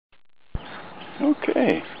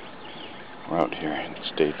Okay, we're out here.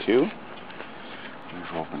 It's day 2.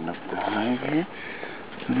 We've opened up the hive here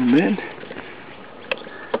a little bit.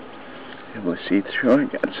 Able to see through.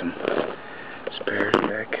 I got some spares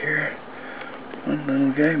back here. One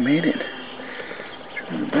little guy made it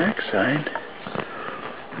through the backside.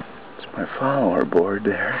 It's my follower board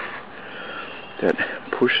there that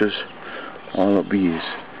pushes all the bees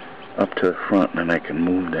up to the front, and I can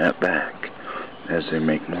move that back as they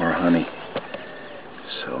make more honey.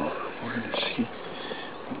 So we're going to see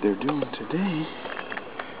what they're doing today.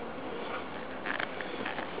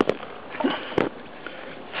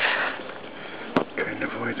 Trying to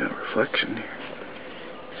avoid that reflection here.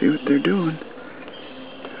 See what they're doing.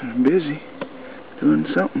 They're busy doing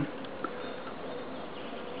something.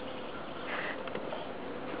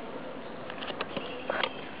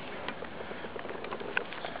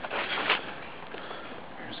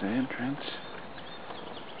 There's the entrance.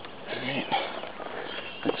 Alright.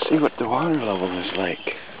 Let's see what the water level is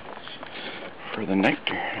like for the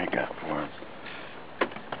nectar I got for them.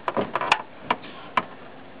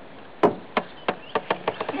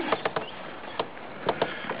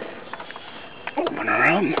 Open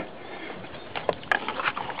around.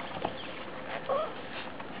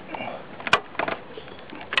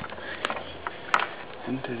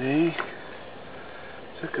 And today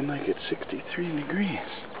it's looking like it's 63 degrees.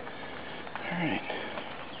 Alright.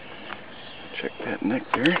 Check that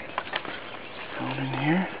nectar down in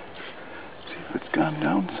here. See if it's gone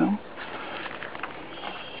down some.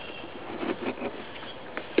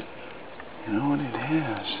 You know what it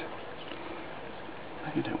has?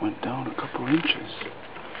 Look at it, went down a couple inches.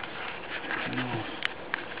 I know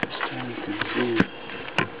this time you can see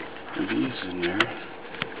the bees in there.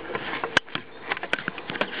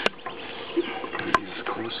 Be as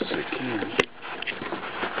close as I can.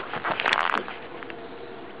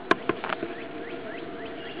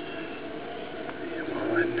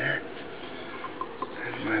 In there.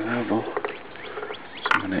 There's my level. So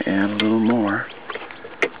I'm going to add a little more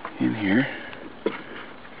in here.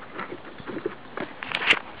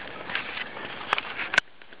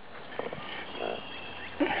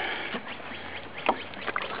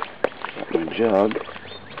 Got my jug.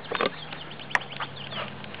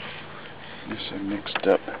 This I mixed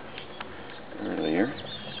up earlier.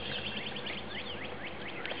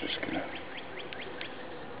 Just going to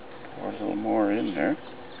pour a little more in there.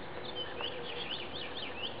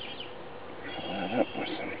 Fill that up with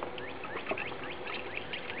some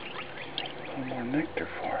a little more nectar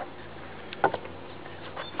for him.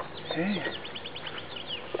 Okay.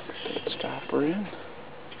 Put that stopper in.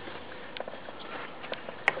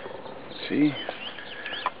 See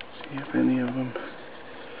if any of them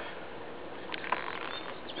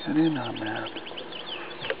got in on that.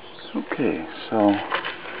 Okay, so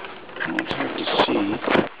it's hard to see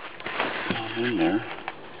down in there.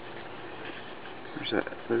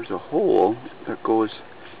 There's a hole that goes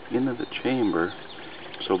into the chamber,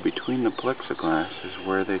 so between the plexiglass is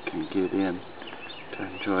where they can get in to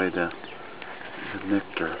enjoy the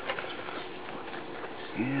nectar.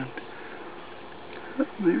 And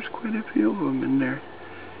there's quite a few of them in there.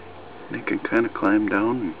 They can kind of climb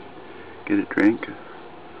down and get a drink,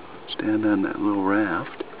 stand on that little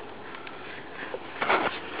raft.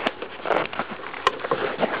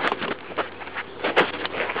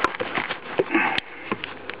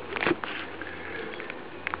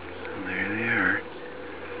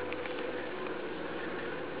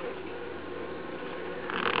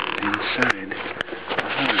 Inside the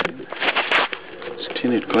hive, it's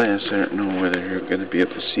tinted glass. I don't know whether you're going to be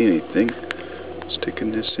able to see anything.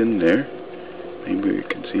 Sticking this in there, maybe we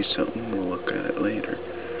can see something. We'll look at it later.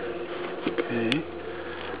 Okay,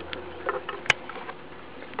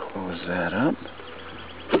 close that up.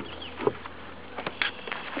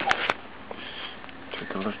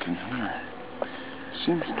 Take a look in here.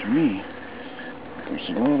 Seems to me there's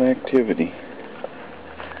a lot of activity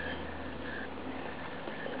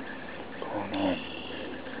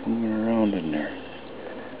moving around in there.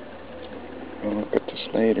 I'll look at this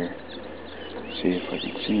later, see if I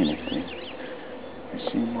can see anything. I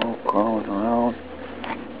see them all crawling around,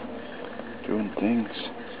 doing things.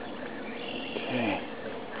 Okay,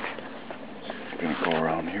 I'm gonna go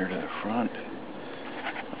around here to the front,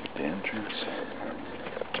 at the entrance.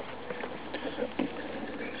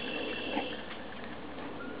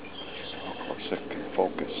 How close I can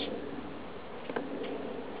focus.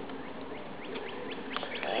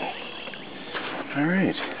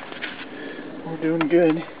 Alright, we're doing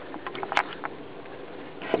good.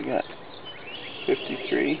 We got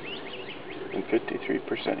 53 and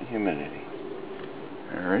 53% humidity.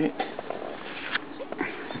 Alright.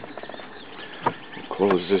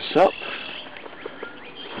 close this up.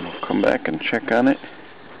 We'll come back and check on it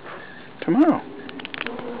tomorrow.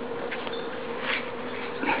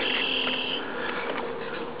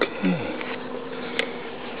 Okay.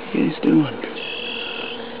 What are you guys doing?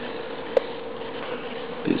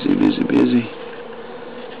 Busy, busy, busy.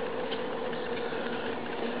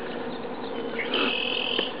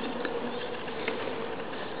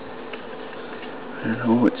 I don't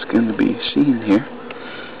know what's going to be seen here,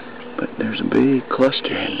 but there's a big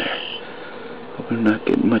cluster in there. Hope I'm not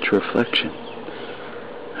getting much reflection.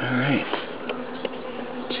 Alright.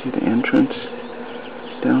 See the entrance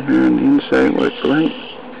down here on the inside where it's light?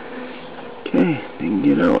 Okay, they can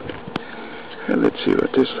get out. Alright, let's see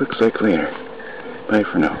what this looks like later. Bye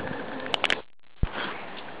for now.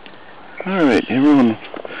 Alright, everyone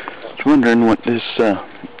was wondering what this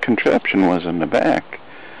contraption was in the back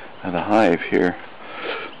of the hive here.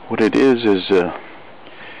 What it is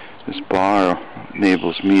this bar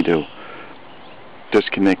enables me to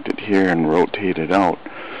disconnect it here and rotate it out.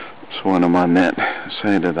 So when I'm on that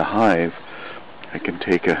side of the hive, I can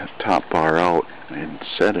take a top bar out and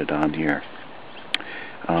set it on here.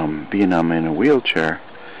 Being I'm in a wheelchair,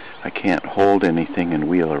 I can't hold anything and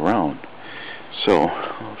wheel around. So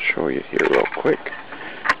I'll show you here real quick.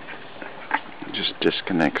 It just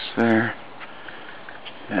disconnects there.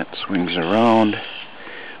 That swings around.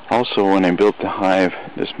 Also, when I built the hive,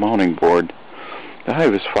 this mounting board, the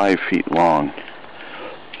hive is 5 feet long,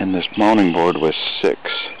 and this mounting board was 6.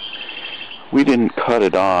 We didn't cut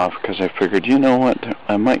it off because I figured, you know what,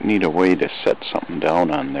 I might need a way to set something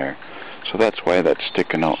down on there. So that's why that's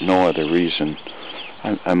sticking out, no other reason.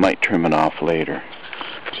 I might trim it off later.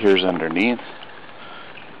 But here's underneath.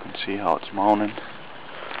 You can see how it's mounted.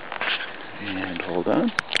 And hold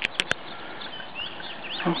on.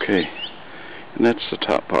 Okay. And that's the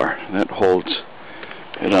top bar. That holds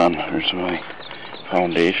it on. There's my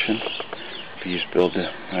foundation. These build the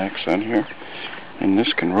backs on here. And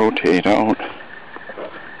this can rotate out.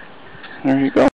 There you go.